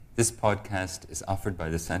This podcast is offered by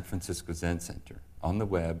the San Francisco Zen Center on the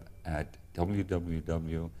web at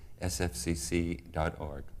www.sfcc.org.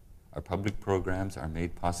 Our public programs are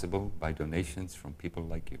made possible by donations from people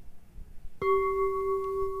like you.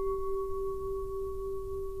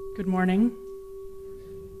 Good morning.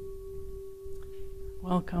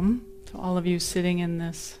 Welcome to all of you sitting in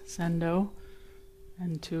this sendo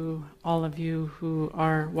and to all of you who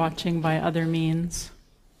are watching by other means.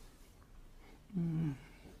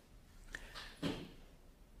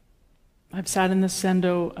 I've sat in this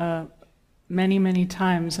sendo many, many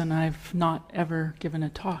times, and I've not ever given a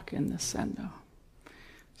talk in this sendo.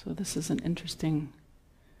 So this is an interesting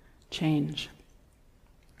change.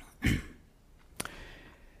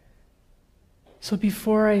 So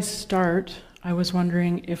before I start, I was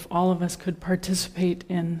wondering if all of us could participate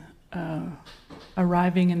in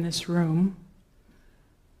arriving in this room,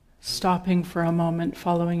 stopping for a moment,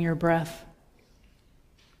 following your breath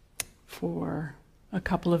for a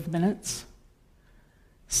couple of minutes,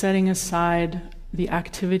 setting aside the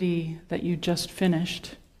activity that you just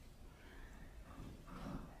finished,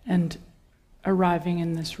 and arriving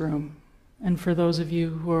in this room. And for those of you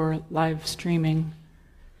who are live streaming,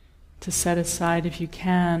 to set aside, if you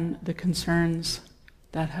can, the concerns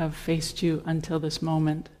that have faced you until this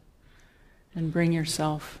moment, and bring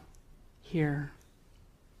yourself here.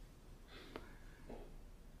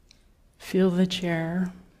 Feel the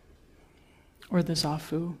chair or the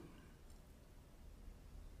zafu.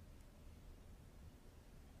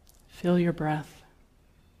 Feel your breath.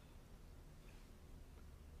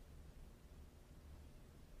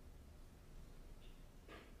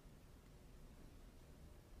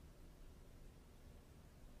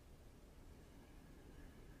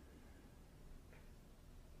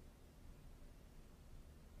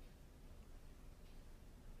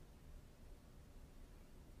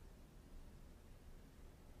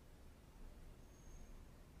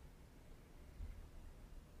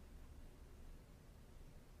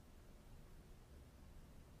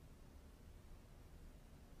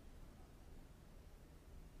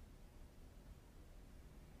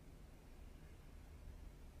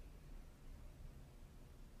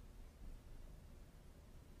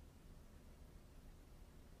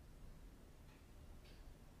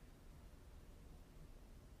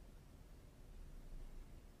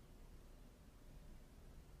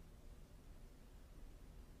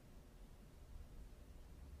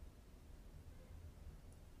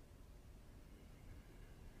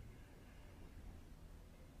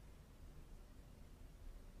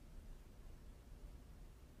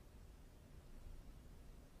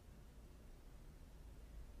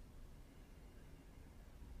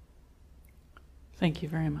 Thank you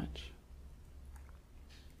very much.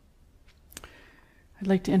 I'd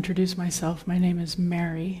like to introduce myself. My name is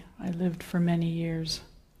Mary. I lived for many years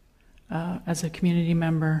as a community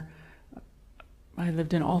member. I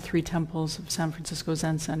lived in all three temples of San Francisco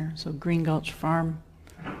Zen Center, so Green Gulch Farm,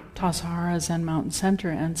 Tassajara Zen Mountain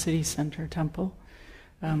Center, and City Center Temple.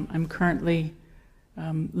 I'm currently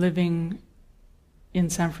living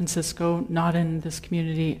in San Francisco, not in this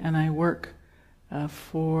community, and I work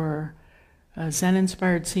for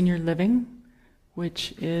Zen-inspired senior living,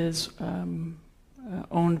 which is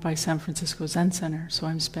owned by San Francisco Zen Center. So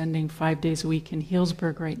I'm spending 5 days a week in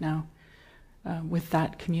Healdsburg right now with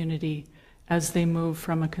that community as they move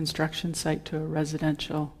from a construction site to a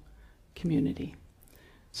residential community.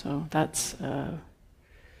 So that's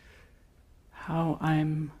how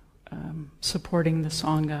I'm supporting the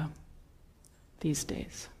Sangha these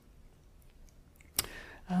days.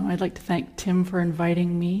 I'd like to thank Tim for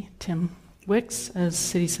inviting me, Tim Wicks, as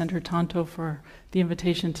City Center Tonto, for the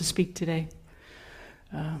invitation to speak today.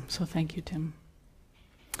 So thank you, Tim.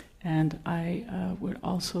 And I would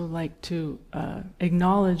also like to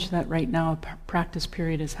acknowledge that right now a practice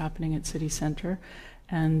period is happening at City Center,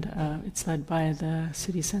 and it's led by the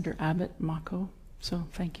City Center Abbot, Mako. So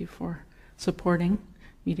thank you for supporting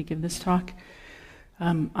me to give this talk.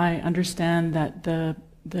 I understand that the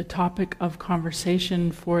topic of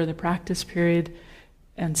conversation for the practice period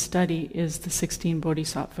and study is the 16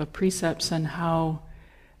 Bodhisattva precepts and how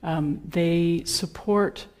they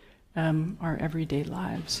support our everyday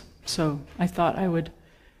lives. So I thought I would,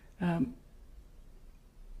 I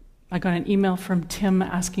got an email from Tim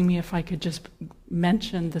asking me if I could just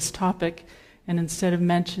mention this topic, and instead of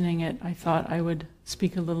mentioning it, I thought I would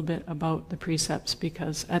speak a little bit about the precepts,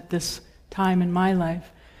 because at this time in my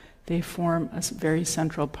life, they form a very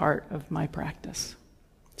central part of my practice.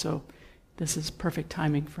 So this is perfect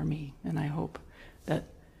timing for me, and I hope that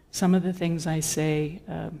some of the things I say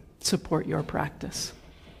support your practice.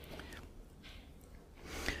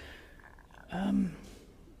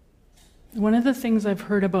 One of the things I've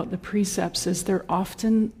heard about the precepts is they're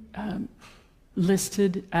often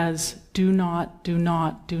listed as do not, do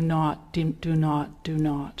not, do not, do not, do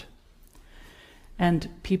not. And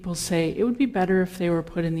people say it would be better if they were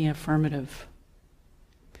put in the affirmative,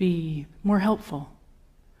 be more helpful.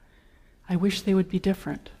 I wish they would be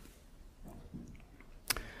different.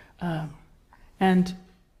 And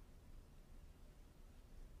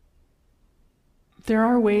there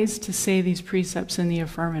are ways to say these precepts in the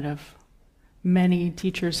affirmative. Many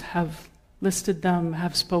teachers have listed them,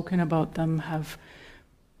 have spoken about them, have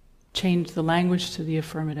changed the language to the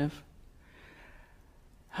affirmative.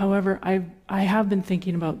 However, I have been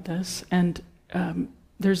thinking about this, and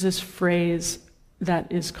there's this phrase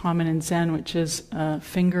that is common in Zen, which is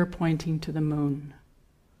finger pointing to the moon.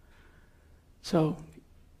 So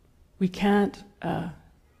we can't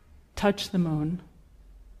touch the moon.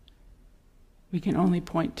 We can only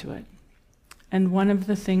point to it. And one of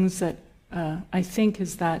the things that I think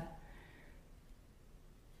is that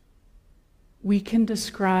we can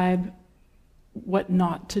describe what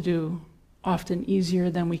not to do often easier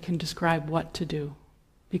than we can describe what to do,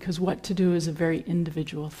 because what to do is a very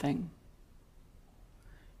individual thing.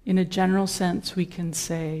 In a general sense, we can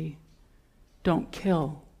say, don't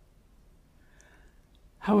kill.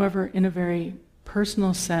 However, in a very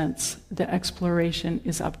personal sense, the exploration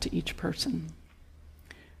is up to each person.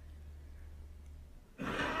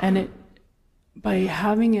 And by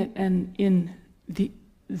having it and in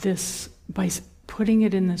this, by putting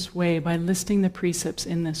it in this way, by listing the precepts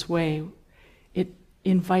in this way, it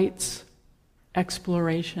invites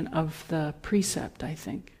exploration of the precept, I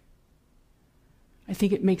think. I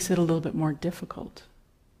think it makes it a little bit more difficult.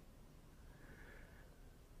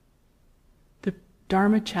 The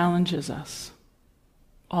Dharma challenges us,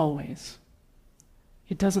 always.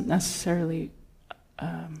 It doesn't necessarily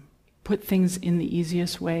put things in the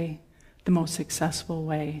easiest way, the most successful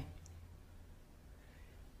way.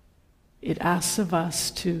 It asks of us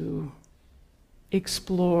to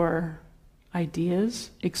explore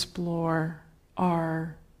ideas, explore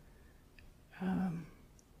our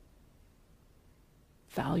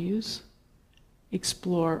values,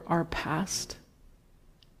 explore our past,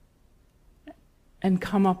 and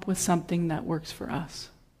come up with something that works for us.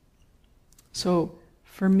 So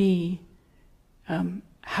for me,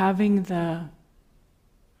 having the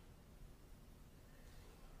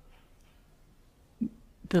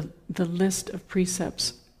list of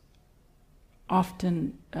precepts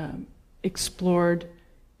often explored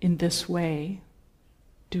in this way,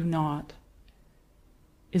 do not,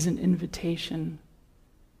 is an invitation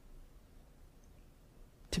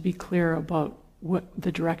to be clear about what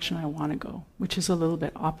the direction I want to go, which is a little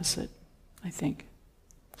bit opposite, I think.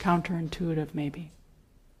 Counterintuitive, maybe.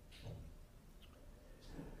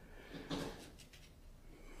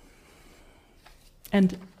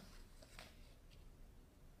 And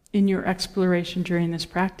in your exploration during this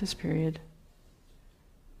practice period,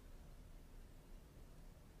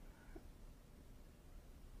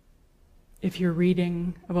 if you're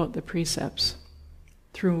reading about the precepts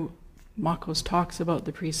through Mako's talks about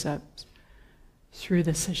the precepts, through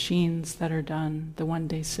the sesshins that are done, the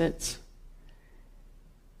one-day sits,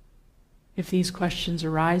 if these questions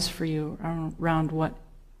arise for you around what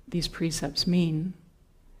these precepts mean,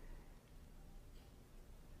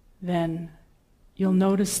 then you'll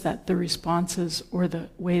notice that the responses or the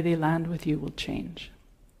way they land with you will change.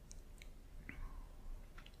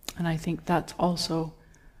 And I think that's also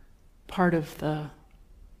part of the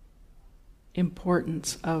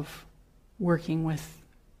importance of working with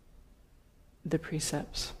the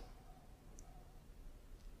precepts.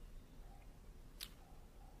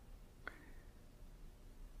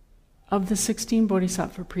 Of the 16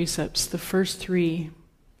 Bodhisattva precepts, the first 3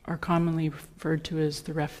 are commonly referred to as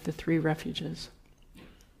the 3 refuges.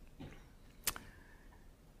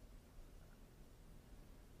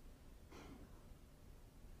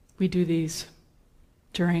 We do these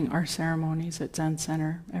during our ceremonies at Zen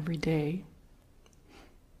Center every day,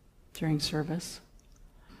 during service.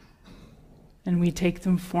 And we take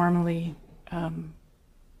them formally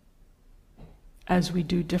as we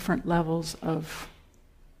do different levels of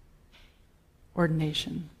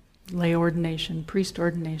ordination, lay ordination, priest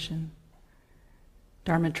ordination,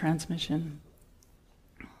 dharma transmission.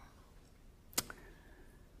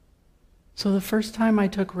 So the first time I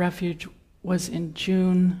took refuge was in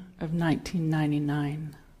June of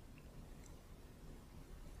 1999.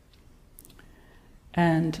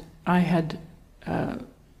 And I had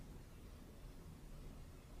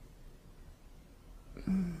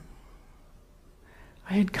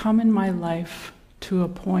come in my life to a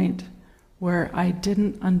point where I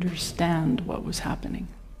didn't understand what was happening.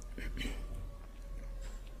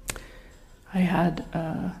 I had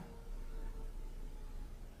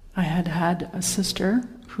had a sister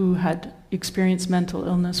who had experienced mental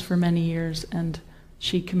illness for many years, and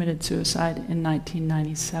she committed suicide in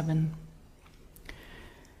 1997.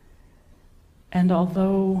 And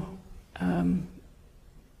although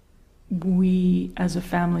we as a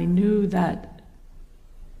family knew that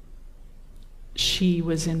she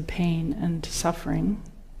was in pain and suffering,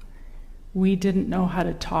 we didn't know how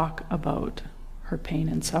to talk about her pain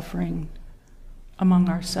and suffering among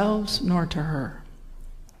ourselves nor to her.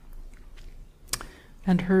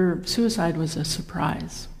 And her suicide was a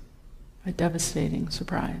surprise, a devastating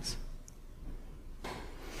surprise.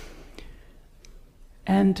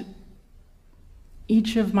 And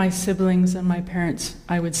each of my siblings and my parents,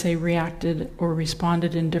 I would say, reacted or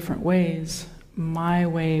responded in different ways. My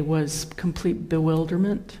way was complete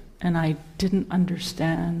bewilderment, and I didn't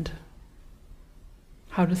understand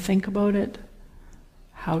how to think about it,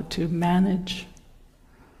 how to manage,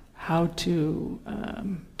 how to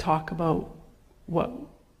talk about what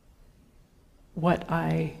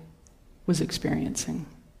I was experiencing.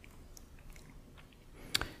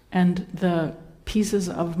 And the pieces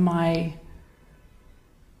of my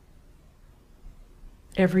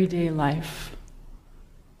everyday life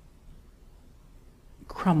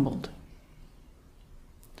crumbled.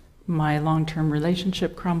 My long-term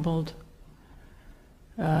relationship crumbled.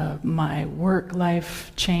 My work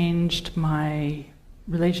life changed. My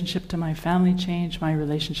relationship to my family changed. My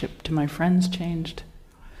relationship to my friends changed.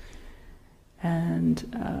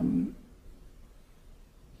 And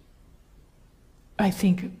I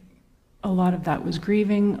think a lot of that was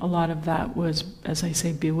grieving. A lot of that was, as I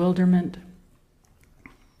say, bewilderment.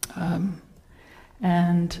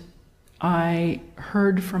 And I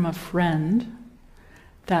heard from a friend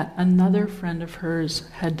that another friend of hers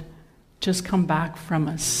had just come back from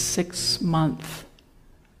a 6-month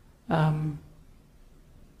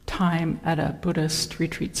time at a Buddhist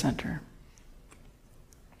retreat center.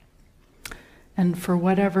 And for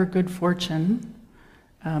whatever good fortune,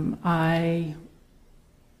 I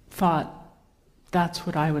thought that's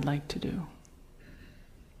what I would like to do.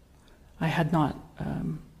 I had not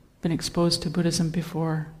been exposed to Buddhism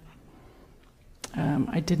before.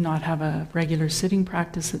 I did not have a regular sitting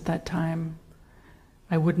practice at that time.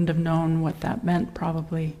 I wouldn't have known what that meant,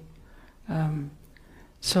 probably.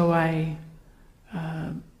 So I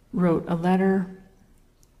wrote a letter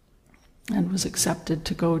and was accepted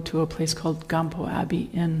to go to a place called Gampo Abbey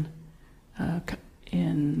in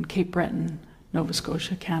Cape Breton, Nova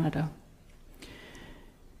Scotia, Canada.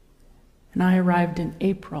 And I arrived in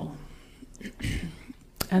April.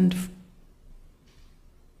 And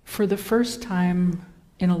for the first time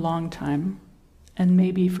in a long time, and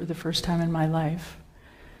maybe for the first time in my life,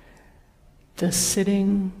 the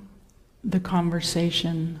sitting, the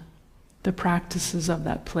conversation, the practices of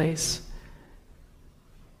that place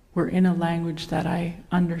were in a language that I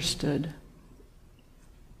understood.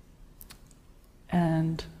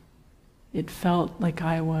 And it felt like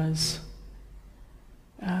I was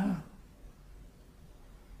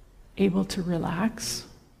able to relax,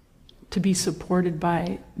 to be supported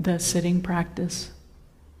by the sitting practice,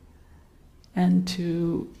 and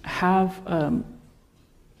to have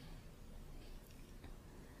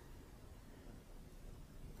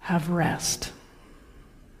rest,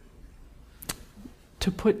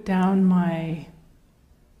 to put down my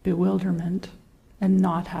bewilderment and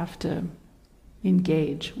not have to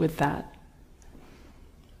engage with that.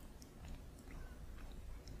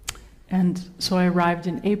 And so I arrived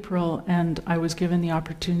in April, and I was given the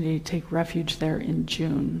opportunity to take refuge there in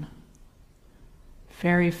June.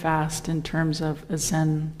 Very fast in terms of a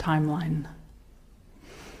Zen timeline.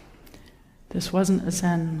 This wasn't a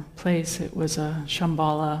Zen place, it was a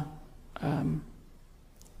Shambhala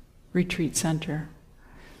retreat center.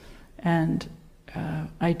 And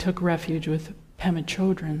I took refuge with Pema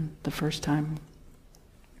Chodron the first time.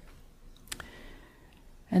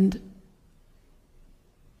 And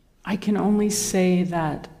I can only say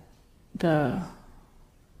that the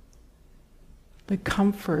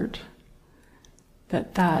comfort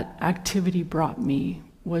that that activity brought me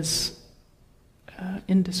was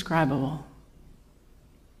indescribable.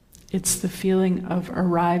 It's the feeling of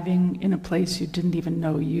arriving in a place you didn't even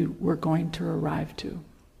know you were going to arrive to.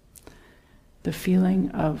 The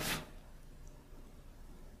feeling of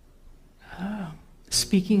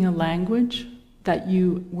speaking a language that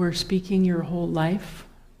you were speaking your whole life,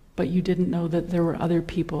 but you didn't know that there were other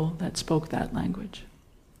people that spoke that language.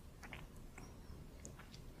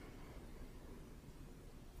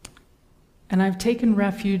 And I've taken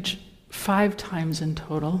refuge 5 times in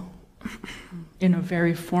total, in a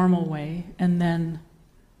very formal way, and then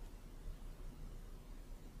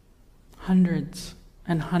hundreds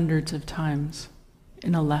and hundreds of times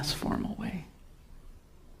in a less formal way.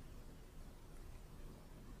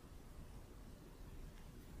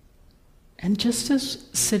 And just as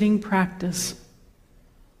sitting practice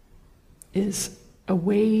is a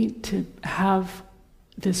way to have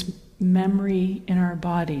this memory in our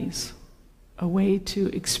bodies, a way to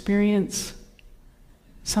experience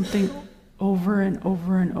something over and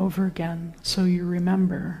over and over again so you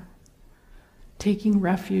remember, taking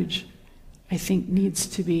refuge, I think, needs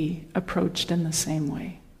to be approached in the same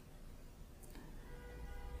way.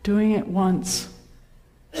 Doing it once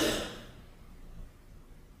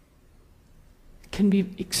can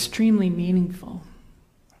be extremely meaningful,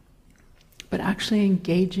 but actually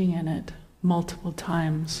engaging in it multiple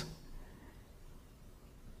times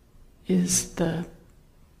is the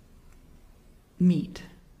meat.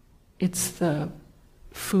 It's the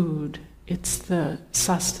food. It's the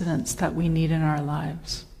sustenance that we need in our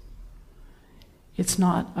lives. It's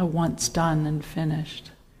not a once done and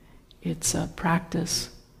finished. It's a practice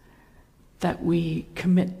that we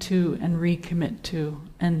commit to and recommit to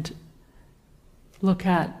and look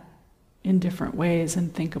at in different ways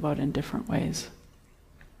and think about in different ways.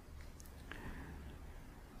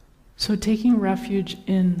 So taking refuge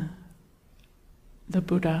in the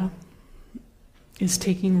Buddha is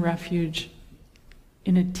taking refuge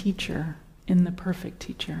in a teacher, in the perfect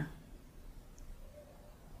teacher.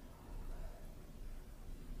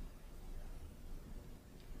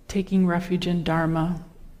 Taking refuge in Dharma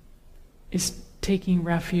is taking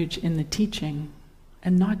refuge in the teaching,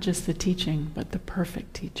 and not just the teaching, but the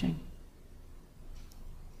perfect teaching.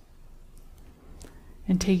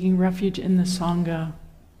 And taking refuge in the Sangha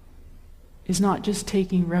is not just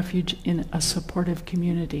taking refuge in a supportive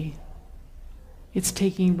community, it's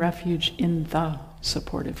taking refuge in the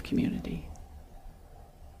supportive community.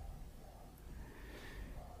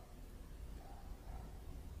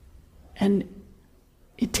 And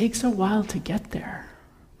it takes a while to get there.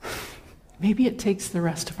 Maybe it takes the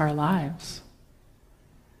rest of our lives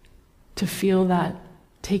to feel that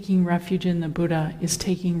taking refuge in the Buddha is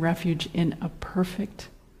taking refuge in a perfect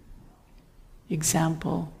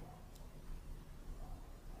example.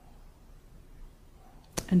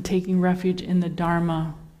 And taking refuge in the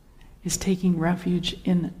Dharma is taking refuge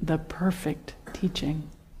in the perfect teaching.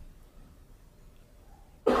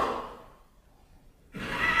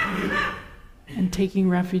 And taking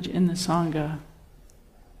refuge in the Sangha,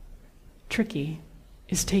 tricky,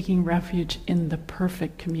 is taking refuge in the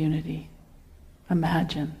perfect community.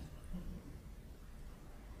 Imagine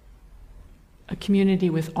a community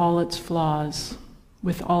with all its flaws,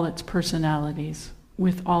 with all its personalities,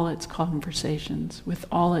 with all its conversations, with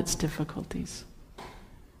all its difficulties.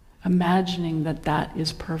 Imagining that that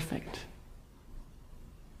is perfect.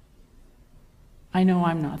 I know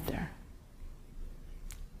I'm not there.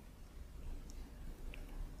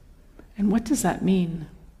 And what does that mean?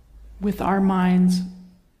 With our minds,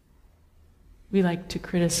 we like to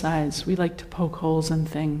criticize, we like to poke holes in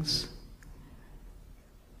things.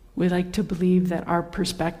 We like to believe that our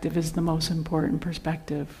perspective is the most important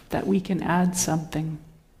perspective, that we can add something.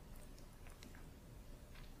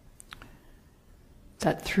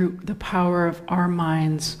 That through the power of our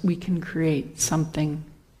minds, we can create something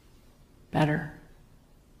better.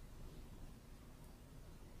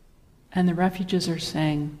 And the refuges are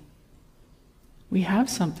saying, we have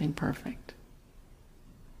something perfect.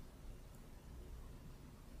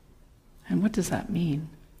 And what does that mean?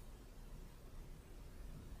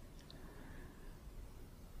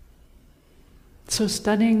 So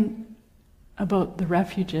studying about the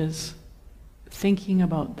refuges, thinking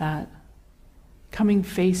about that, coming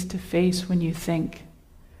face to face when you think,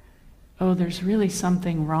 oh, there's really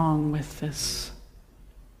something wrong with this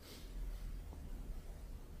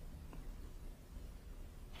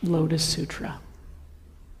Lotus Sutra.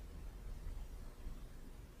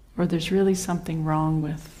 Or there's really something wrong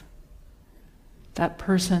with that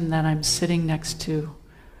person that I'm sitting next to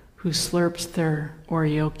who slurps their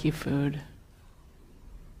oryoki food.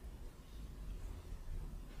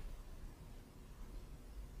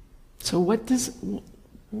 So what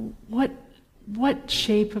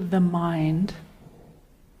shape of the mind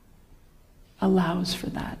allows for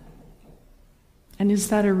that? And is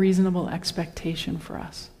that a reasonable expectation for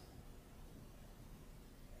us?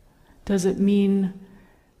 Does it mean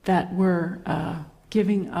that we're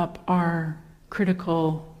giving up our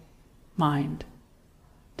critical mind?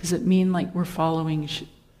 Does it mean like we're following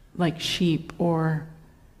like sheep, or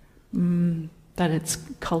that it's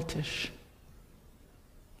cultish?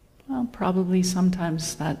 Well, probably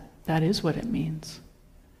sometimes that is what it means.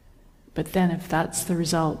 But then if that's the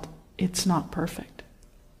result, it's not perfect.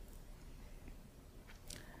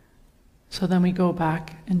 So then we go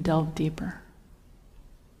back and delve deeper.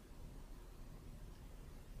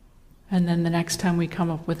 And then the next time we come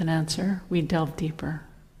up with an answer, we delve deeper.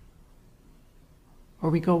 Or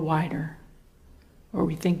we go wider. Or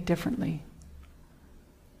we think differently.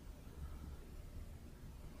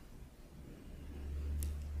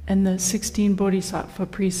 And the 16 Bodhisattva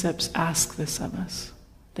precepts ask this of us.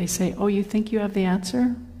 They say, oh, you think you have the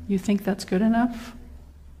answer? You think that's good enough?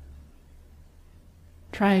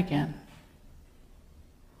 Try again.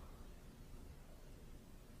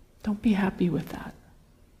 Don't be happy with that.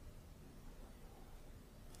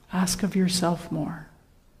 Ask of yourself more.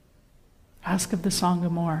 Ask of the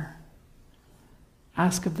Sangha more.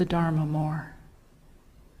 Ask of the Dharma more.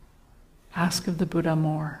 Ask of the Buddha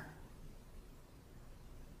more.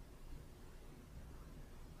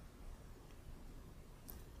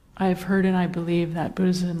 I have heard and I believe that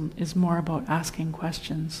Buddhism is more about asking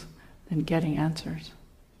questions than getting answers.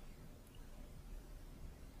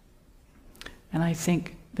 And I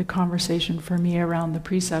think the conversation for me around the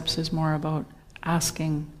precepts is more about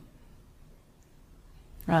asking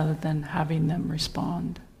rather than having them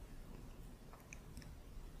respond.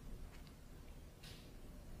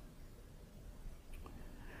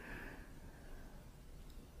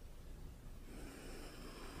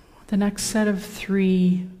 The next set of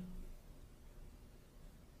 3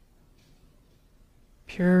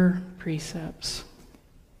 pure precepts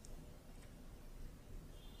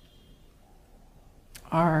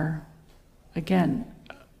are, again,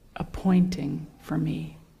 a pointing for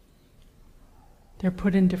me. They're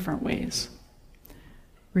put in different ways.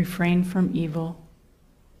 Refrain from evil.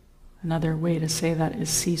 Another way to say that is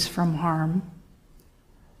cease from harm.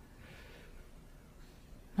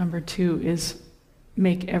 Number 2 is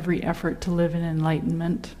make every effort to live in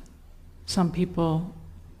enlightenment. Some people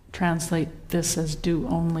translate this as do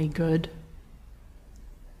only good.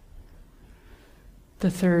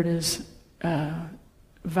 The third is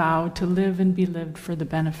vow to live and be lived for the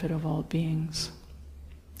benefit of all beings.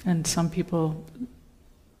 And some people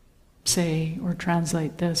say or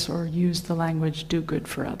translate this or use the language do good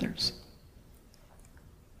for others.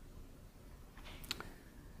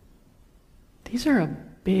 These are a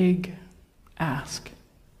big ask.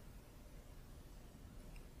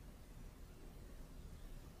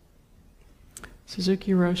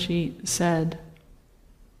 Suzuki Roshi said,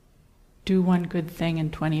 do one good thing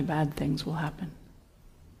and 20 bad things will happen.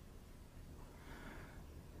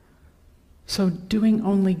 So doing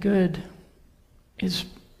only good is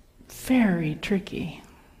very tricky,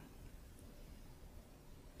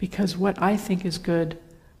 because what I think is good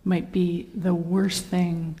might be the worst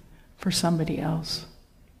thing for somebody else.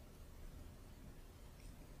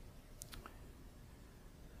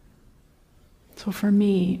 So for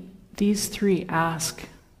me, these 3 ask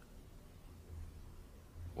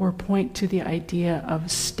or point to the idea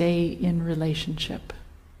of stay in relationship.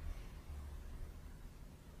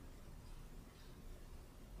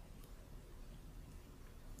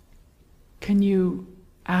 Can you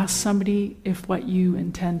ask somebody if what you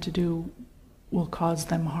intend to do will cause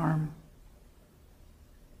them harm?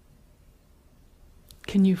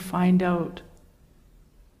 Can you find out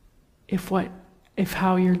if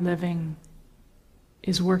how you're living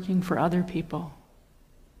is working for other people?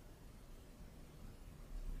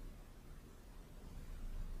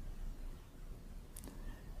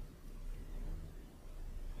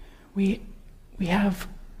 We have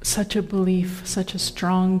such a belief, such a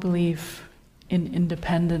strong belief in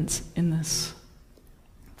independence in this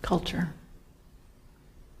culture.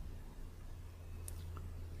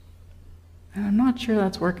 And I'm not sure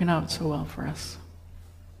that's working out so well for us.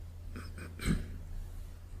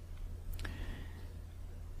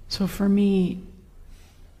 So for me,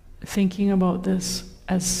 thinking about this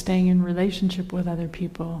as staying in relationship with other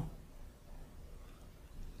people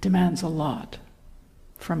demands a lot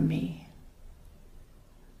from me.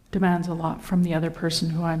 Demands a lot from the other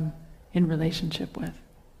person who I'm in relationship with.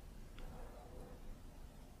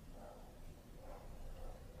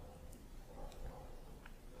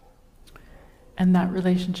 And that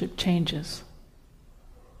relationship changes.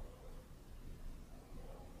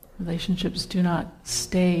 Relationships do not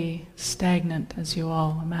stay stagnant, as you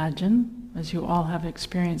all imagine, as you all have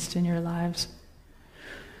experienced in your lives.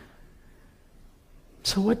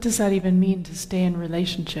 So what does that even mean, to stay in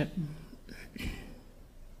relationship?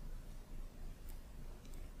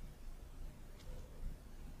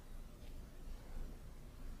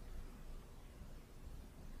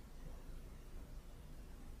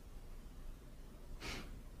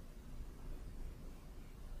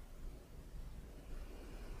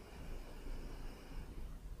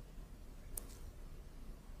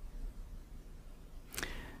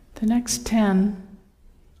 The next 10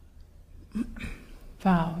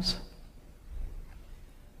 vows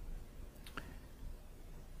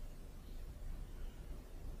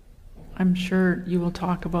I'm sure you will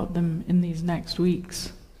talk about them in these next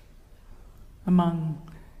weeks among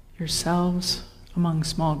yourselves, among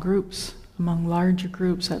small groups, among larger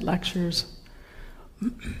groups at lectures.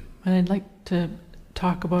 But I'd like to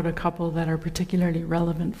talk about a couple that are particularly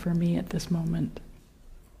relevant for me at this moment.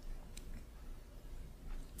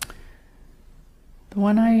 The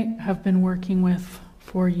one I have been working with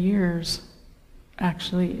for years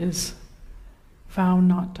actually is vow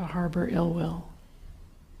not to harbor ill will.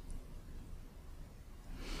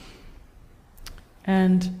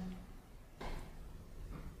 And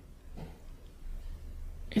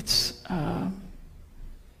it's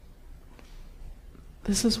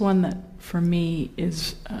this is one that for me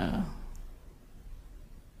is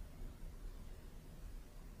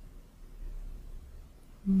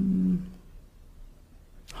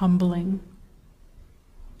humbling,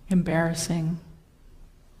 embarrassing,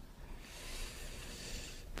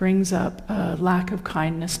 brings up a lack of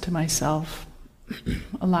kindness to myself,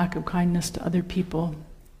 a lack of kindness to other people.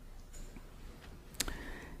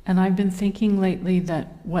 And I've been thinking lately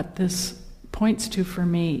that what this points to for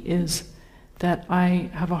me is that I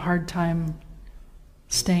have a hard time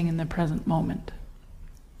staying in the present moment.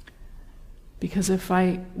 Because if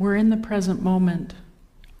I were in the present moment,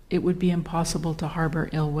 it would be impossible to harbor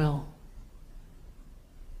ill will.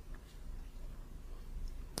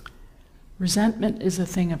 Resentment is a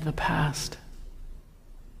thing of the past.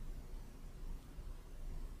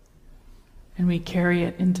 And we carry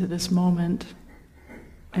it into this moment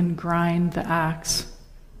and grind the axe.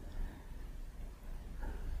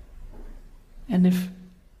 And if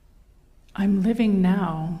I'm living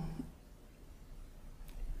now,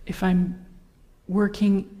 if I'm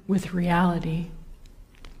working with reality,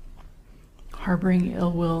 harboring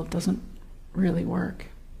ill will doesn't really work.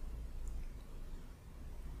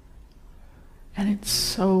 And it's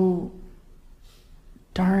so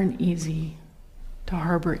darn easy to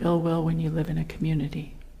harbor ill will when you live in a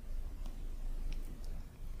community.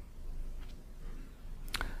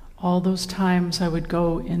 All those times I would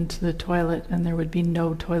go into the toilet and there would be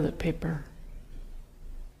no toilet paper.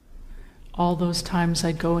 All those times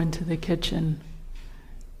I'd go into the kitchen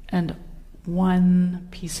and one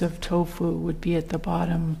piece of tofu would be at the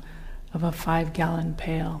bottom of a 5-gallon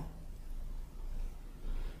pail.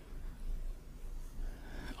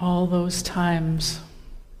 All those times.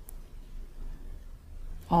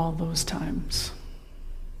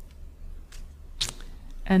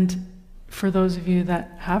 And for those of you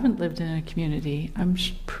that haven't lived in a community, I'm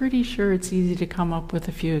pretty sure it's easy to come up with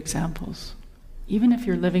a few examples, even if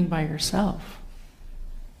you're living by yourself.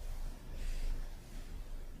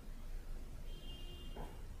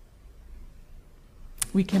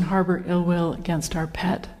 We can harbor ill will against our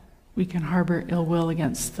pet. We can harbor ill will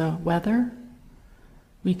against the weather.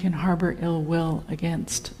 We can harbor ill will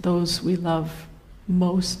against those we love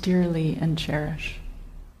most dearly and cherish.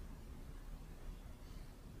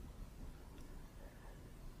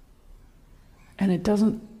 And it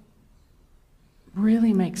doesn't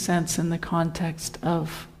really make sense in the context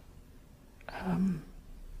of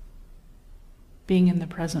being in the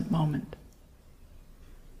present moment.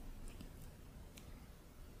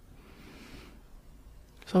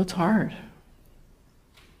 So it's hard.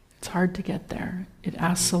 It's hard to get there. It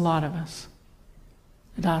asks a lot of us.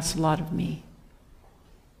 It asks a lot of me.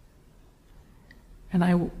 And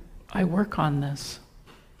I work on this.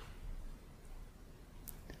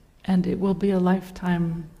 And it will be a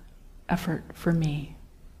lifetime effort for me.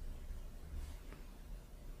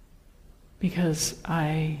 Because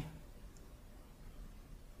I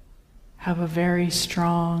have a very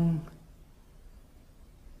strong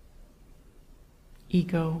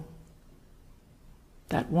ego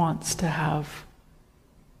that wants to have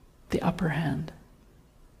the upper hand.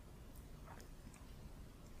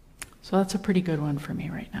 So that's a pretty good one for me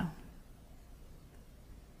right now.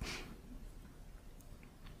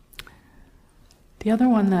 The other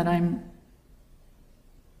one that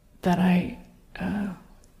I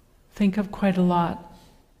think of quite a lot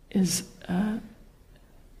is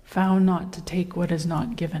vow not to take what is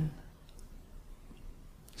not given.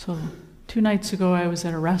 So 2 nights ago I was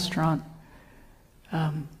at a restaurant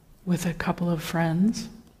with a couple of friends,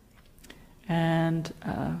 and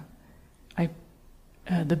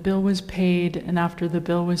the bill was paid, and after the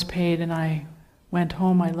bill was paid and I went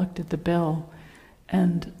home, I looked at the bill,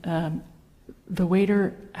 and the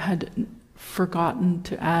waiter had forgotten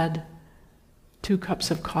to add 2 cups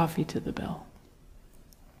of coffee to the bill.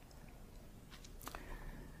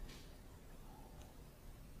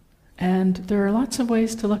 And there are lots of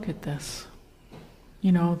ways to look at this.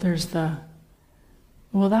 You know, there's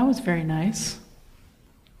well, that was very nice.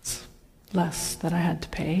 It's less that I had to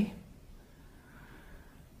pay.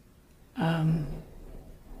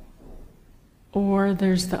 Or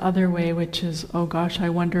there's the other way, which is, oh gosh, I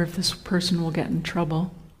wonder if this person will get in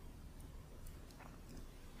trouble.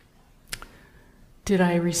 Did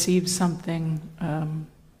I receive something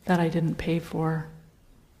that I didn't pay for?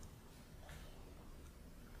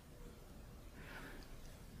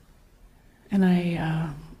 And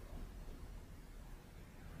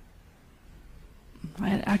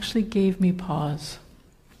it actually gave me pause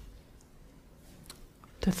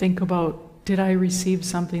to think about, did I receive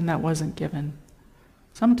something that wasn't given?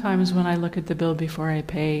 Sometimes when I look at the bill before I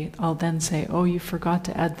pay, I'll then say, oh, you forgot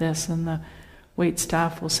to add this, and the wait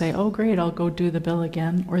staff will say, oh great, I'll go do the bill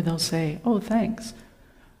again, or they'll say, oh thanks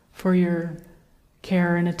for your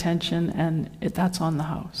care and attention, and that's on the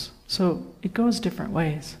house. So it goes different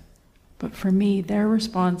ways. But for me, their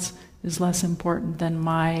response is less important than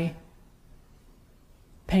my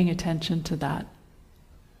paying attention to that.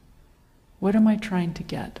 What am I trying to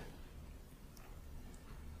get?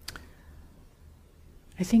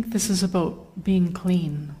 I think this is about being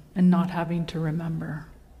clean and not having to remember.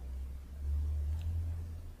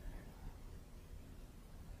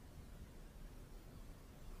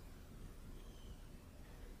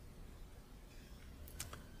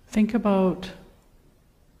 Think about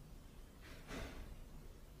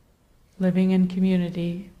living in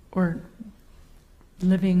community or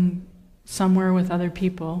living somewhere with other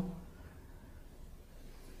people.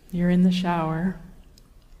 You're in the shower,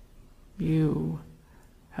 you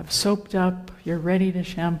have soaped up, you're ready to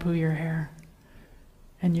shampoo your hair,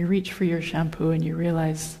 and you reach for your shampoo and you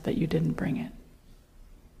realize that you didn't bring it.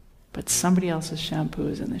 But somebody else's shampoo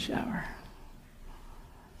is in the shower.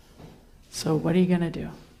 So what are you going to do?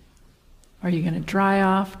 Are you going to dry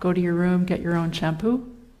off, go to your room, get your own shampoo?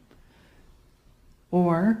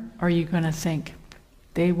 Or are you going to think,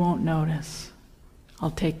 they won't notice.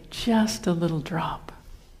 I'll take just a little drop.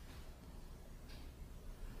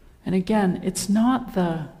 And again, it's not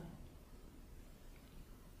the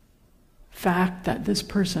fact that this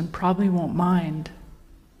person probably won't mind.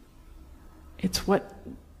 It's what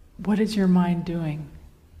is your mind doing?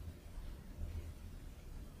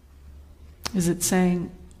 Is it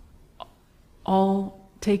saying, I'll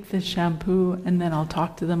take this shampoo and then I'll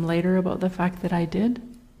talk to them later about the fact that I did?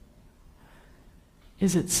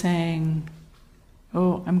 Is it saying,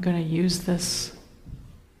 oh, I'm going to use this,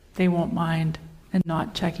 they won't mind, and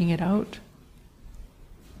not checking it out?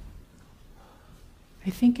 I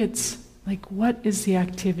think it's like, what is the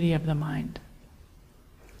activity of the mind?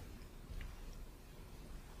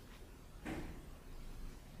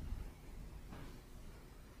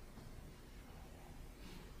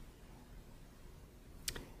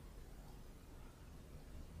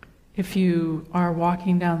 If you are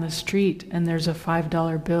walking down the street and there's a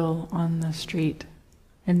 $5 bill on the street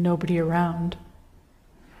and nobody around,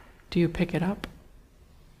 do you pick it up?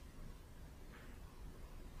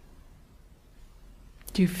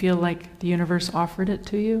 Do you feel like the universe offered it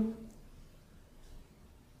to you?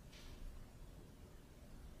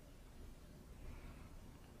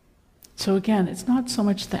 So again, it's not so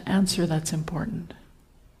much the answer that's important,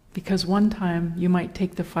 because one time you might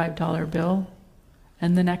take the $5 bill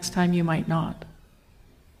and the next time you might not.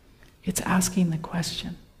 It's asking the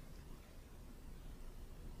question.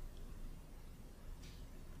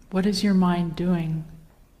 What is your mind doing?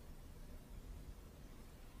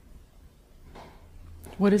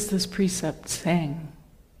 What is this precept saying?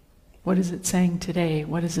 What is it saying today?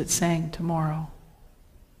 What is it saying tomorrow?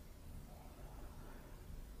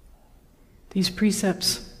 These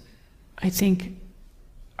precepts, I think,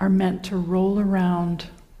 are meant to roll around,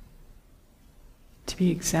 to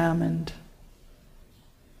be examined,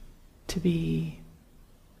 to be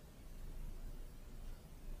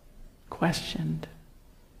questioned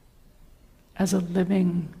as a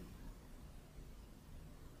living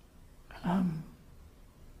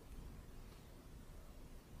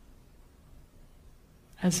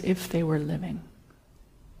as if they were living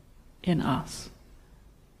in us.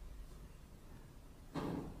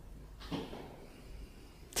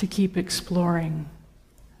 To keep exploring.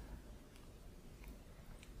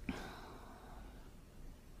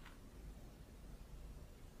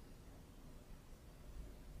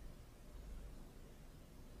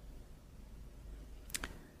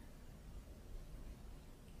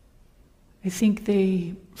 I think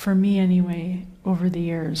they, for me anyway, over the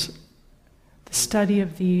years, the study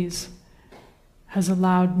of these has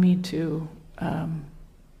allowed me to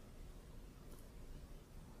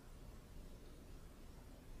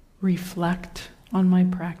reflect on my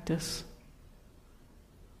practice,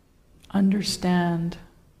 understand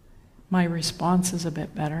my responses a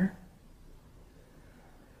bit better,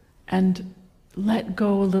 and let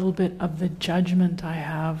go a little bit of the judgment I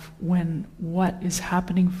have when what is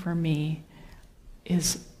happening for me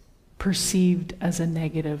is perceived as a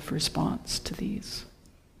negative response to these.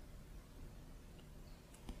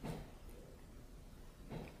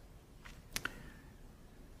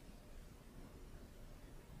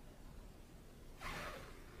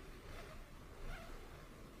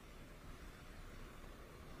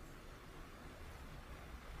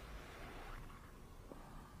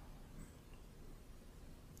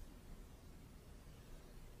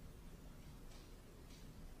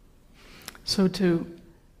 So to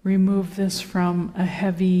remove this from a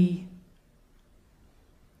heavy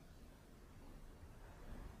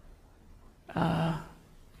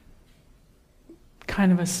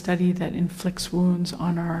kind of a study that inflicts wounds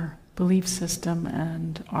on our belief system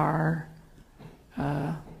and our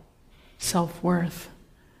self-worth,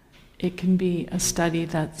 it can be a study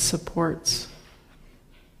that supports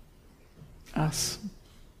us,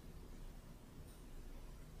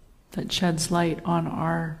 that sheds light on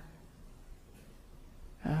our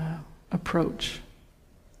approach,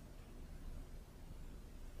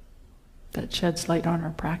 that sheds light on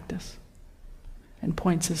our practice and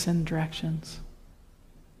points us in directions,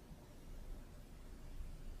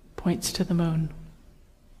 points to the moon.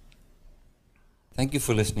 Thank you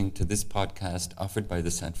for listening to this podcast offered by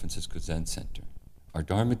the San Francisco Zen Center. Our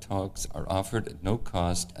Dharma talks are offered at no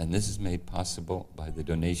cost, and this is made possible by the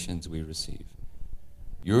donations we receive.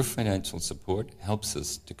 Your financial support helps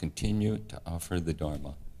us to continue to offer the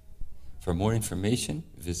Dharma. For more information,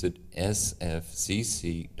 visit sfcc.org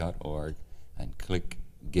and click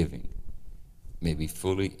Giving. May we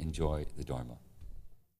fully enjoy the Dharma.